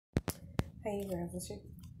Hey you guys,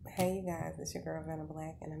 it's your girl Vanna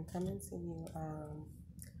Black, and I'm coming to you.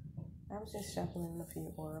 I was just shuffling a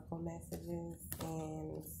few oracle messages,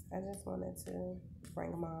 and I just wanted to bring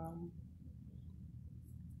them on.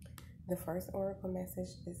 The first oracle message,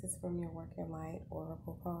 this is from your Work Your Light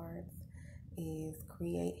oracle cards, is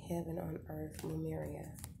create heaven on earth,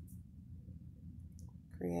 Lemuria.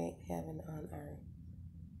 Create heaven on earth.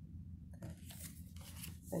 Okay.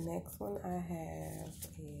 The next one I have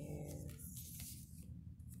is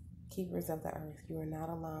Keepers of the earth, you are not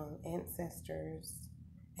alone. Ancient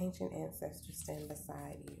ancestors stand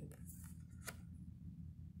beside you.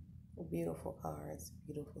 Beautiful cards,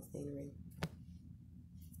 beautiful scenery.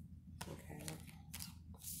 Okay.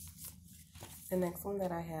 The next one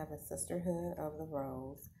that I have is Sisterhood of the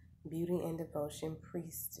Rose, beauty and devotion,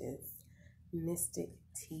 priestess, mystic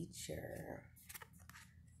teacher.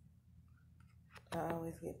 I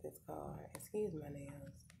always get this card. Excuse my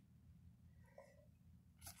nails.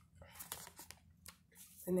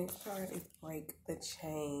 The next card is Break the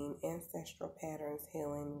Chain, Ancestral Patterns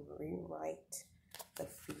Healing, Rewrite the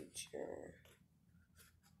Future.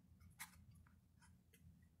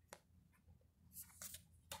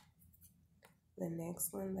 The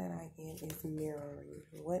next one that I get is Mirroring.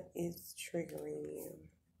 What is triggering you?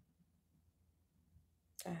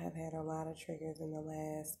 I have had a lot of triggers in the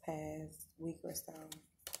past week or so.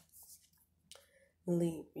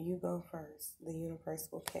 Leap, you go first. The universe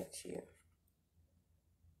will catch you.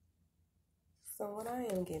 So what I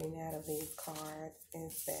am getting out of these cards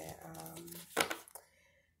is that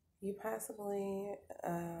you possibly,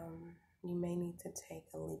 you may need to take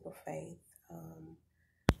a leap of faith,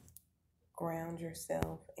 ground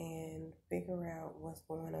yourself and figure out what's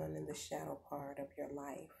going on in the shadow part of your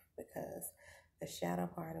life, because the shadow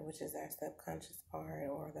part, which is our subconscious part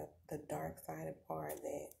or the dark sided part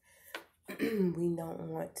that we don't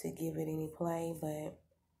want to give it any play, but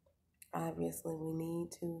obviously we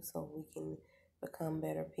need to so we can become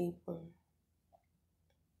better people.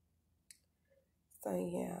 So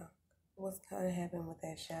yeah, what's going to happen with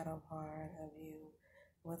that shadow part of you?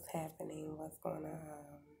 What's happening? What's going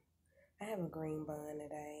on? I have a green bun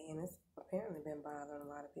today, and it's apparently been bothering a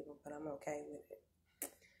lot of people, but I'm okay with it.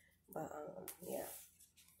 But yeah.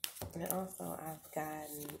 And also, I've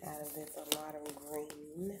gotten out of this a lot of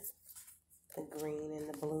green. The green and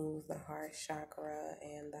the blues, the heart chakra,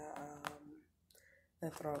 and the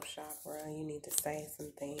throat chakra. You need to say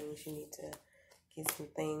some things. You need to get some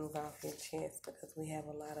things off your chest because we have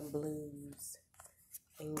a lot of blues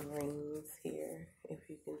and greens here. If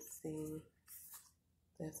you can see,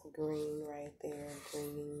 there's green right there,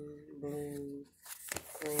 green, blue,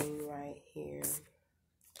 green right here.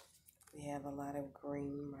 We have a lot of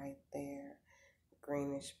green right there,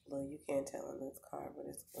 greenish blue. You can't tell on this card, but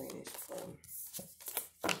it's greenish blue.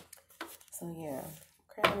 So yeah,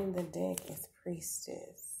 crowning the deck is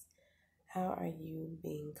Priestess. How are you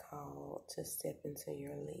being called to step into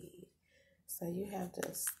your lead? So you have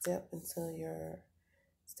to step into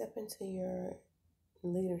your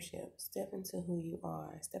leadership, step into who you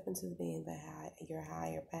are, step into being your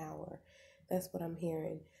higher power. That's what I'm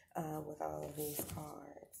hearing with all of these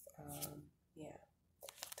cards. Yeah.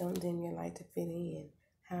 Don't dim your light to fit in.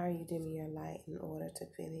 How are you dimming your light in order to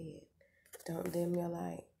fit in? Don't dim your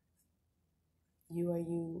light. You are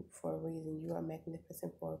you for a reason. You are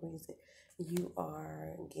magnificent for a reason. You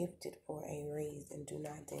are gifted for a reason. Do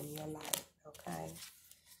not dim your light, okay?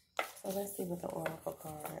 So let's see what the oracle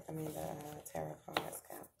card, the tarot cards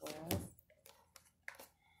got for us.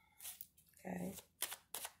 Okay.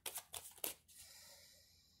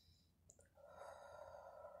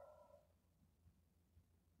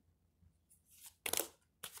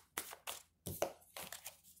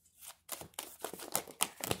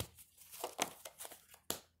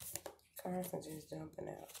 Cards are just jumping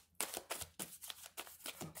out.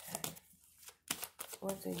 Okay.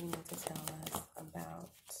 What do you need to tell us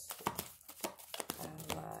about our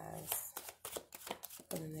lives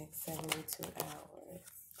for the next 72 hours?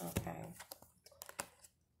 Okay.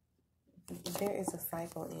 There is a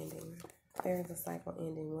cycle ending. There is a cycle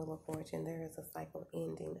ending, Wheel of Fortune. There is a cycle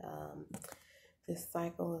ending. This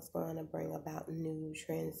cycle is going to bring about new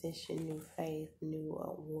transition, new faith, new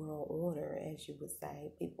world order, as you would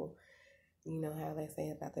say. People, you know how they say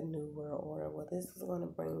about the new world order. Well, this is going to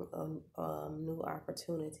bring new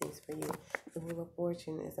opportunities for you. The Wheel of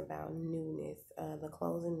Fortune is about newness, the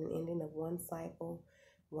closing and ending of one cycle,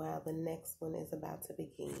 while the next one is about to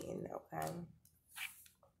begin, okay?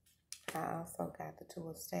 I also got the Two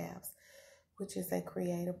of Staffs, which is a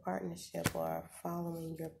creative partnership or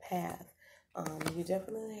following your path. You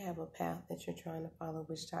definitely have a path that you're trying to follow,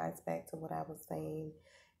 which ties back to what I was saying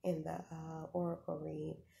in the oracle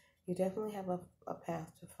read. You definitely have a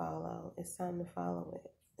path to follow. It's time to follow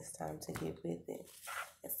it. It's time to get with it.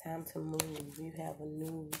 It's time to move. You have a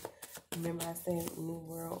new, remember I said new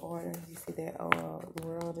world order? You see that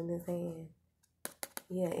world in his hand?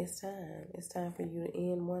 Yeah, it's time. It's time for you to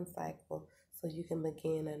end one cycle so you can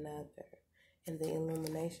begin another. And the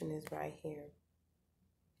illumination is right here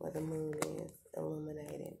where the moon is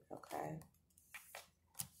illuminated, okay?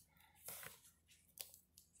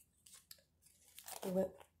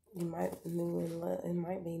 What you might new in love, it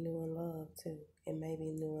might be new in love too. It may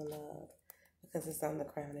be new in love because it's on the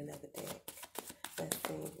crowning of the deck. Let's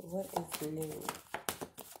see, what is new?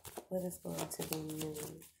 What is going to be new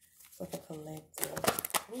for the collective?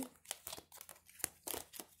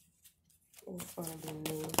 What's going to be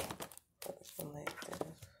new for the collective?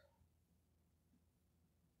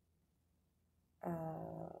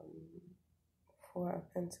 Four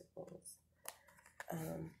of Pentacles.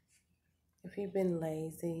 If you've been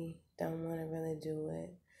lazy, don't want to really do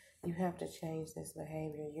it, you have to change this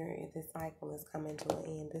behavior. This cycle is coming to an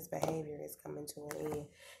end. This behavior is coming to an end.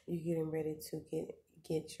 You're getting ready to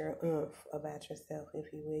get your oomph about yourself,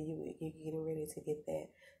 if you will. You're getting ready to get that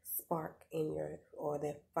spark in your, or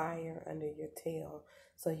that fire under your tail,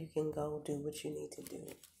 so you can go do what you need to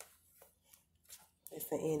do. It's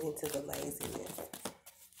the ending to the laziness.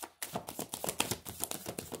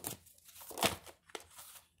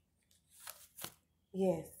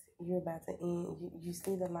 Yes, you're about to end. You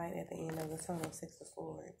see the light at the end of the tunnel, Six of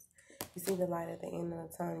Swords. You see the light at the end of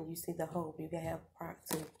the tunnel. You see the hope. You can have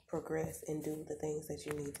to progress and do the things that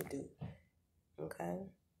you need to do. Okay?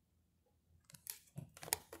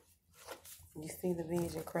 You see the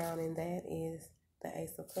vision crowning that is the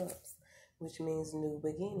Ace of Cups, which means new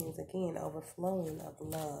beginnings. Again, overflowing of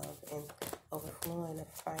love and overflowing of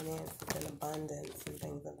finances and abundance and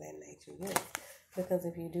things of that nature. Yes. Because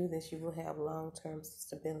if you do this, you will have long-term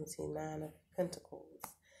stability. Nine of Pentacles.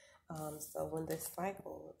 So when this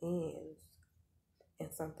cycle ends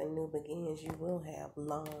and something new begins, you will have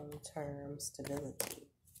long-term stability.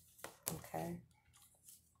 Okay?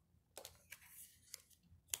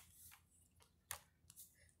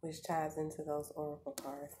 Which ties into those oracle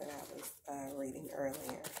cards that I was reading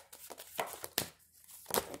earlier.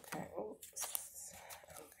 Okay. Oops.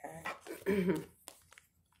 Okay.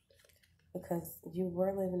 Because you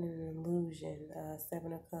were living in an illusion,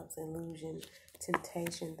 Seven of Cups, illusion,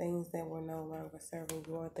 temptation, things that were no longer serving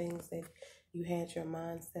you, or things that you had your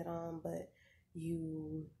mind set on, but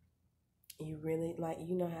you really, like,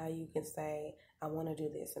 you know how you can say, I want to do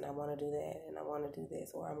this, and I want to do that, and I want to do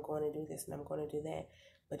this, or I'm going to do this, and I'm going to do that,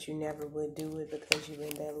 but you never would do it because you're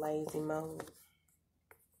in that lazy mode.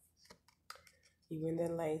 You were in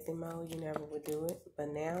that lazy mode, you never would do it,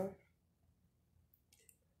 but now,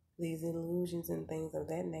 these illusions and things of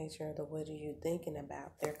that nature, the what are you thinking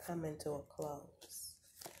about, they're coming to a close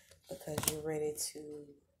because you're ready to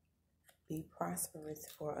be prosperous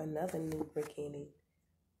for another new beginning.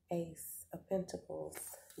 Ace of Pentacles.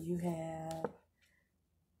 You have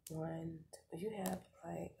the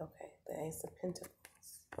Ace of Pentacles.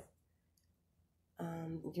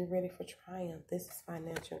 You're ready for triumph. This is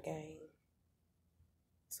financial gain.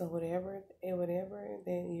 So whatever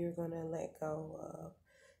that you're going to let go of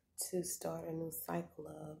to start a new cycle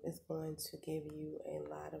of is going to give you a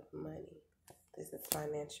lot of money. This is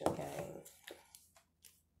financial gain.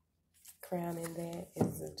 Crowning that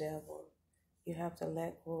is the Devil. You have to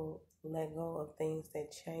let go of things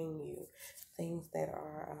that chain you, things that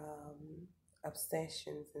are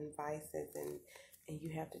obsessions and vices, and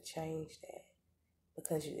you have to change that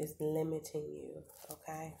because it's limiting you,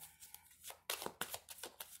 okay?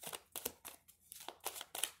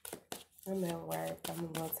 I'm at work. I'm a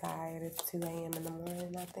little tired. It's 2 a.m. in the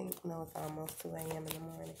morning, I think. No, it's almost 2 a.m. in the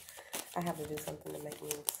morning. I have to do something to make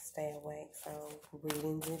me stay awake, so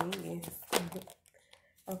readings it is.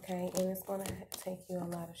 Okay, and it's going to take you a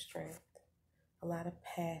lot of strength, a lot of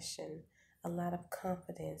passion, a lot of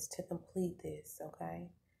confidence to complete this,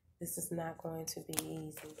 okay? This is not going to be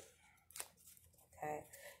easy, okay?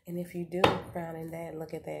 And if you do crowning that,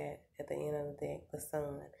 look at that at the end of the deck, the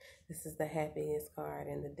Sun. This is the happiest card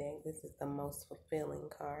in the deck. This is the most fulfilling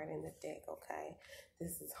card in the deck, okay?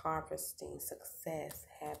 This is harvesting, success,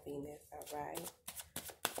 happiness, all right?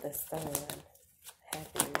 The Sun,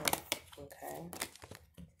 happiness, okay?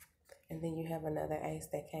 And then you have another Ace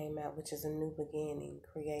that came out, which is a new beginning,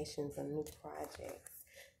 creations of new projects.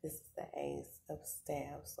 This is the Ace of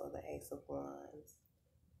Staffs, or the Ace of Wands.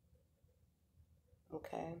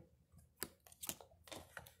 Okay.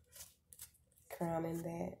 Crowning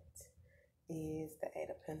that is the Eight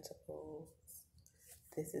of Pentacles.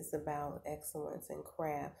 This is about excellence in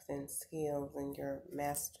crafts and skills and your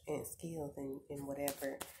master and skills in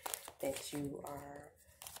whatever that you are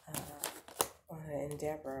on an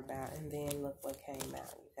endeavor about. And then look what came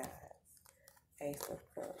out, you guys. Ace of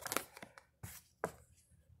Cups.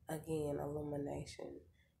 Again, illumination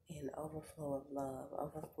and overflow of love,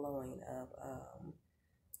 overflowing of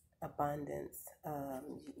abundance.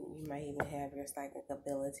 You might even have your psychic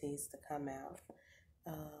abilities to come out.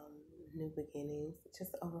 New beginnings,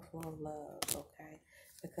 just overflow of love, okay?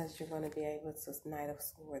 Because you're going to be able to, Knight of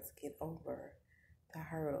Swords, get over the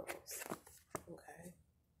hurdles, okay?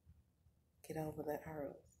 Get over the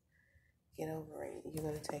hurdles. Get over it. You're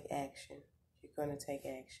going to take action. You're going to take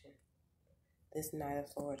action. This Knight of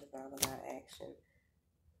Swords is all about action,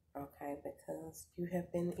 okay? Because you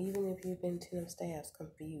have been, even if you've been Ten of Staffs,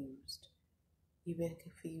 confused. You've been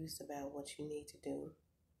confused about what you need to do.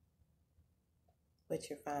 But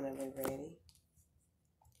you're finally ready.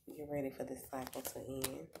 You're ready for this cycle to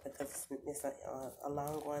end because it's a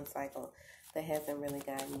long-going cycle that hasn't really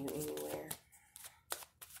gotten you anywhere.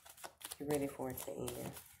 You're ready for it to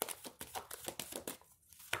end.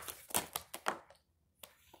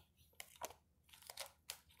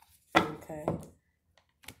 Okay.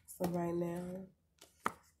 So right now,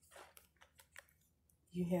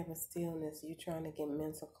 you have a stillness. You're trying to get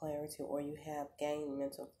mental clarity, or you have gained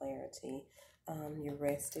mental clarity. You're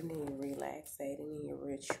resting and you're relaxating and you're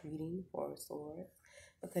retreating for swords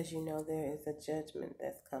because you know there is a judgment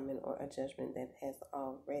that's coming, or a judgment that has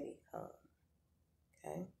already come.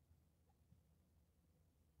 Okay?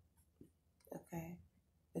 Okay?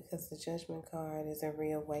 Because the Judgment card is a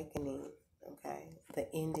reawakening. Okay? The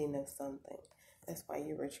ending of something. That's why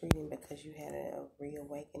you're retreating, because you had a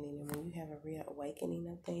reawakening. And when you have a reawakening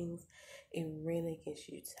of things, it really gets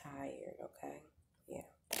you tired. Okay? Yeah.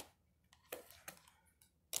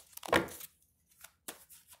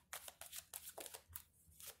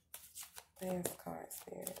 There's card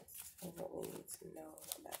spirits. What we need to know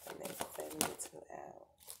about the next 72 hours.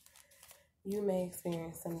 You may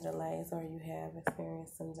experience some delays, or you have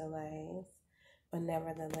experienced some delays. But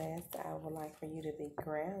nevertheless, I would like for you to be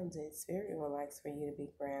grounded. Spirit would like for you to be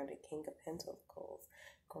grounded. King of Pentacles.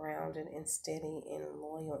 Grounded and steady and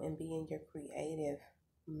loyal, and be in your creative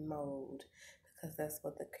mode. Because that's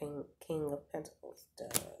what the King of Pentacles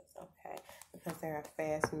does, okay? Because there are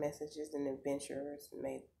fast messages and adventurous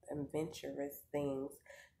things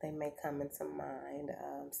that may come into mind.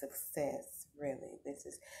 Success, really.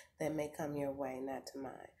 That may come your way, not to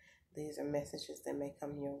mine. These are messages that may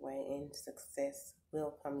come your way, and success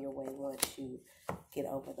will come your way once you get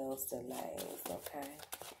over those delays, okay?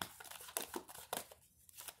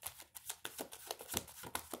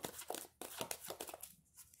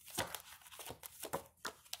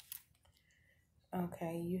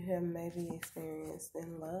 Okay, you have maybe experienced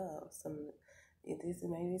in love this is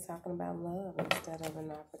maybe talking about love instead of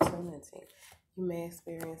an opportunity. You may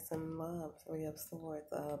experience some love, Three of Swords,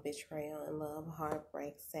 betrayal in love,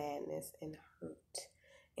 heartbreak, sadness, and hurt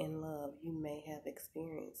in love. You may have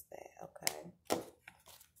experienced that, okay?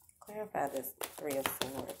 Clarify this Three of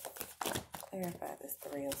Swords. Clarify this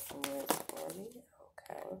Three of Swords for me,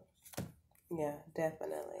 okay? Yeah,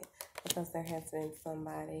 definitely. Because there has been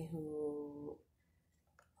somebody who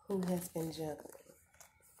has been juggling.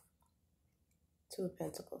 Two of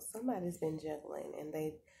Pentacles. Somebody's been juggling, and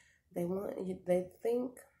they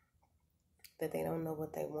think that they don't know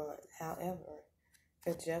what they want. However,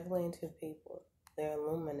 they're juggling two people. They're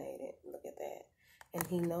illuminated. Look at that. And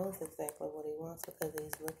he knows exactly what he wants because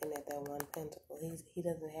he's looking at that one pentacle. He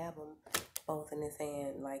doesn't have them both in his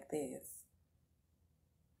hand like this.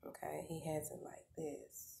 Okay? He has it like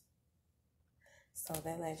this. So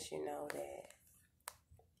that lets you know that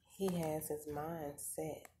he has his mind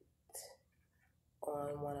set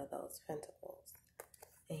on one of those pentacles.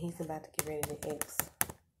 And he's about to get ready to X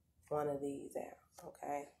one of these out,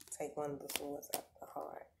 okay? Take one of the swords out of the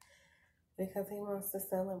heart. Because he wants to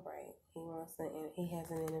celebrate. He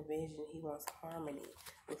has an inner vision. He wants harmony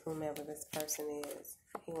with whomever this person is.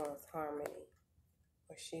 He wants harmony.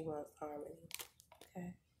 Or she wants harmony,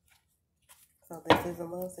 okay? So this is a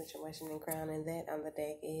love situation, and crowning that on the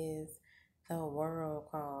deck is the World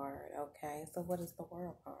card, okay? So what is the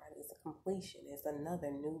World card? It's a completion. It's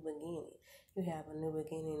another new beginning. You have a new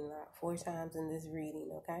beginning 4 times in this reading,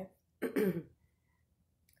 okay?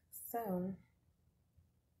 So,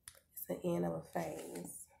 it's the end of a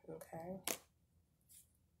phase, okay?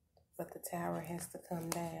 But the Tower has to come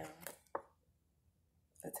down.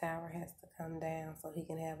 The Tower has to come down so he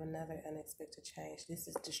can have another unexpected change. This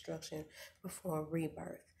is destruction before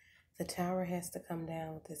rebirth. The tower has to come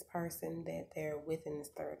down with this person that they're with in this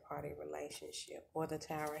third-party relationship, or the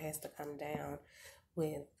tower has to come down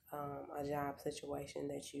with a job situation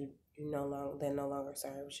that you no longer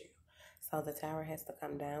serves you. So the tower has to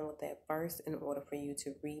come down with that first in order for you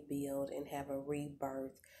to rebuild and have a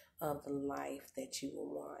rebirth of the life that you will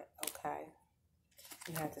want. Okay,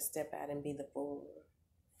 you have to step out and be the fool.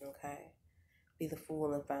 Okay, be the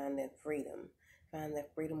fool and find that freedom. Find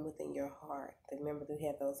that freedom within your heart. Remember, we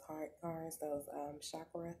have those heart cards, those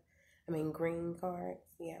green cards.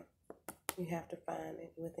 Yeah, you have to find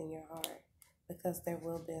it within your heart, because there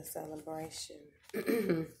will be a celebration.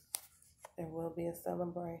 There will be a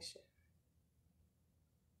celebration.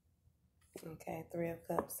 Okay, Three of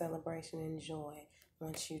Cups, celebration and joy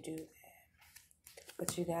once you do that.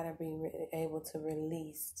 But you got to be able to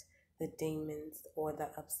release the demons or the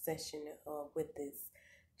obsession with this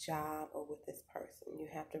job or with this person. You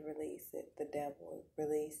have to release it, the devil,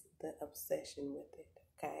 release the obsession with it,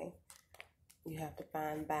 okay? You have to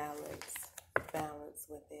find balance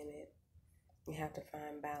within it. You have to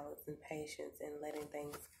find balance and patience and letting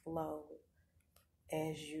things flow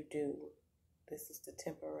as you do. This is the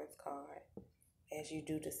Temperance card. As you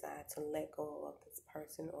do decide to let go of this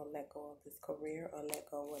person or let go of this career or let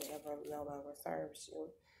go of whatever no longer serves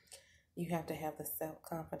you, you have to have the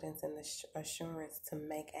self-confidence and the assurance to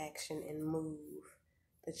make action and move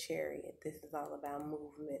the Chariot. This is all about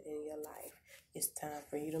movement in your life. It's time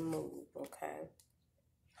for you to move, okay?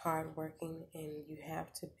 Hardworking, and you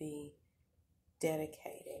have to be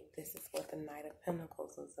dedicated. This is what the Knight of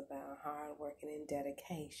Pentacles is about, hardworking and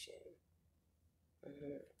dedication.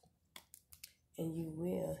 And you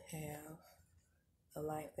will have the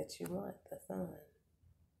life that you want, the Sun.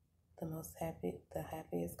 The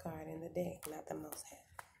happiest card in the deck, not the most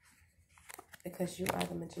happy. Because you are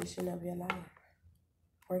the magician of your life.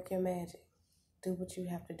 Work your magic. Do what you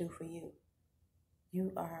have to do for you.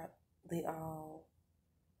 You are the all.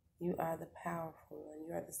 You are the powerful one.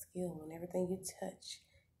 You are the skilled one. Everything you touch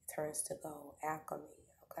turns to gold. Alchemy,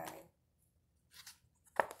 okay?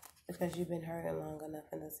 Because you've been hurting long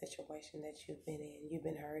enough in the situation that you've been in. You've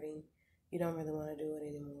been hurting. You don't really want to do it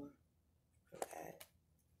anymore, okay?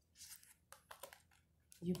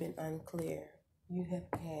 You've been unclear. You have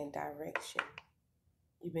had direction.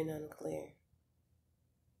 You've been unclear.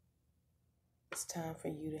 It's time for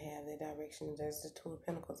you to have the direction. There's the Two of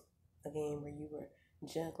Pentacles again, where you were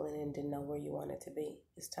juggling and didn't know where you wanted to be.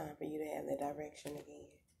 It's time for you to have the direction again.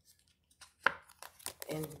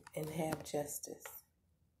 And have justice.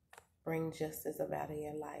 Bring justice about in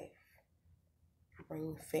your life.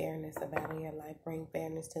 Bring fairness about in your life. Bring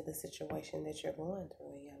fairness to the situation that you're going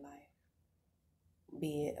through in your life.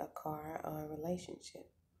 Be it a car or a relationship.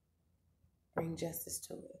 Bring justice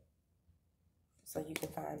to it so you can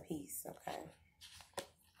find peace, okay?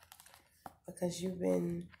 Because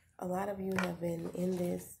a lot of you have been in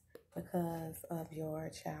this because of your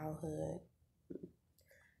childhood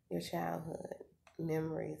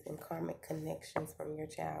memories and karmic connections from your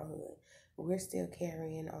childhood. We're still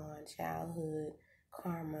carrying on childhood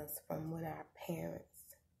karmas from when our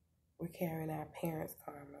parents. We're carrying our parents'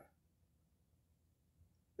 karma.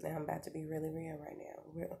 Now I'm about to be really real right now.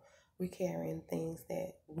 We're carrying things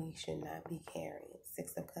that we should not be carrying.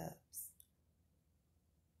 Six of Cups.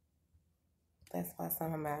 That's why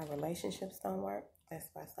some of our relationships don't work. That's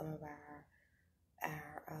why some of our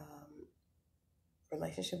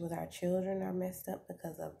relationship with our children are messed up,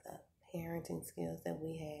 because of the parenting skills that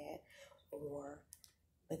we had, or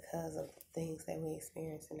because of the things that we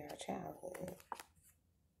experienced in our childhood.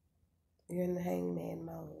 You're in the hangman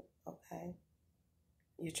mode, okay?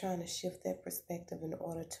 You're trying to shift that perspective in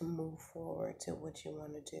order to move forward to what you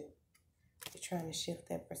want to do. You're trying to shift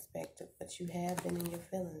that perspective, but you have been in your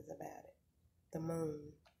feelings about it. The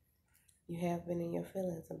Moon. You have been in your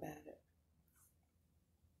feelings about it.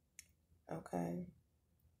 Okay?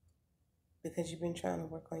 Because you've been trying to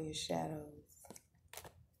work on your shadows.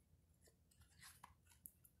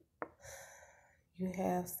 You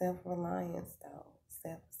have self-reliance, though.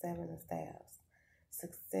 Seven of Staves.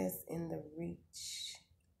 Success in the reach.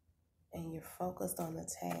 And you're focused on the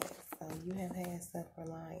task. So you have had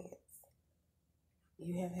self-reliance.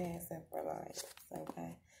 You have had self-reliance,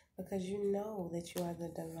 okay? Because you know that you are the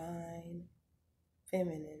divine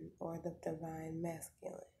feminine or the divine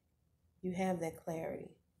masculine. You have that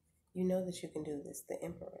clarity. You know that you can do this, the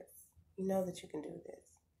Empress. You know that you can do this.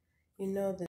 You know that